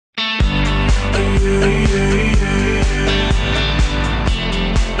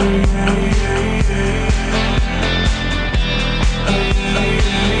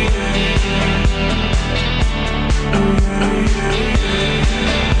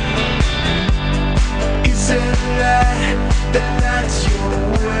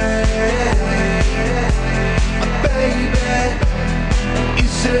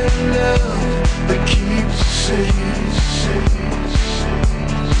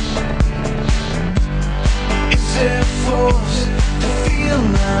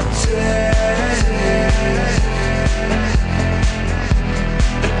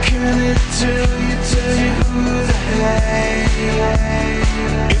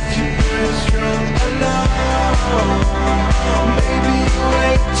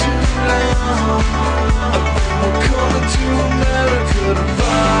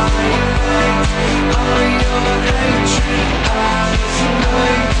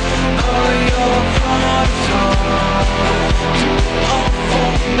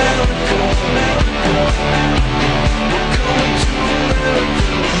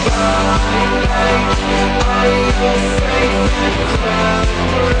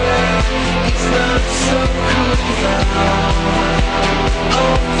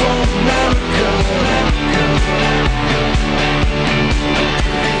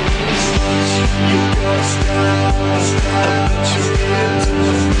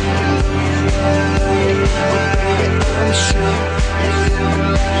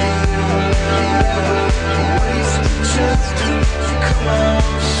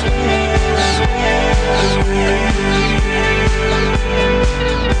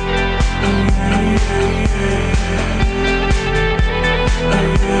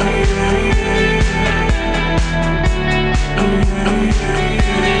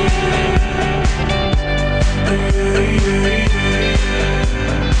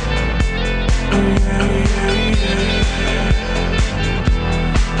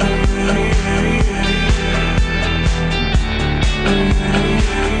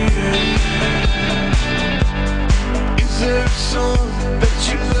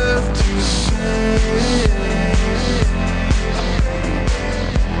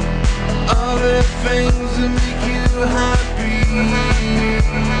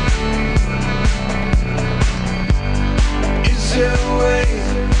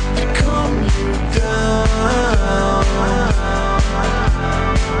down?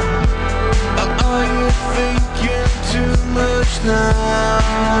 Are you thinking too much now?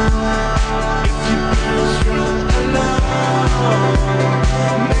 If you've been strong alone,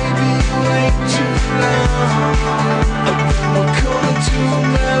 maybe you ain't too long. We're coming to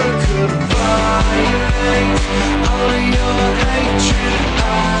America to violate all of your hatred,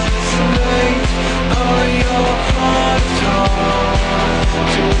 isolate all of your heart to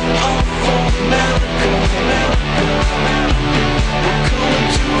all for America. We're coming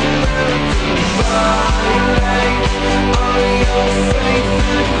to America to violate all of your faith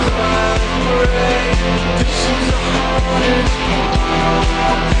and collaborate. This is the hardest part,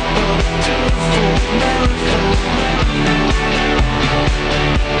 but I do it for America.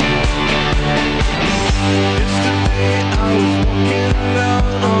 Yesterday I was walking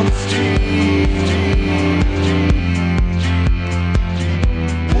alone on the street,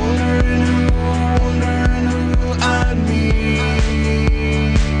 wondering who I'd meet.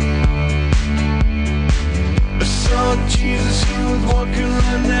 I saw Jesus, he was walking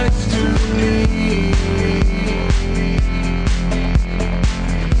right next to me.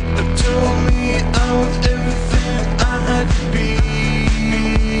 It told me I was everything I had to be.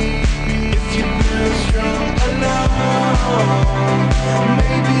 If you've been strong alone,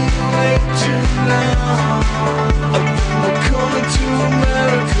 maybe you wait too long. We're coming to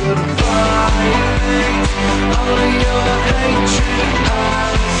America to violate all of your hatred,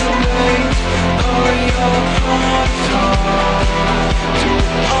 isolate all of your heart to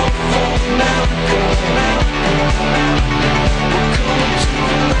all for America. We're coming to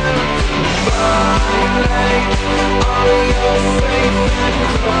America to violate all of your faith and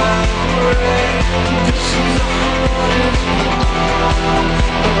collaborate. This is the hardest part,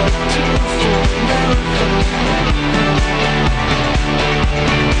 but I do it for America.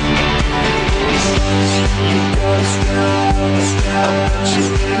 You gotta stop, but you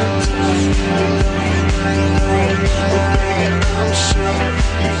can't touch me. But baby, I'm sure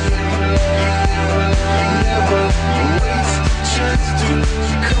you never waste a chance to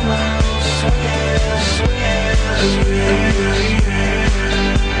come out swinging.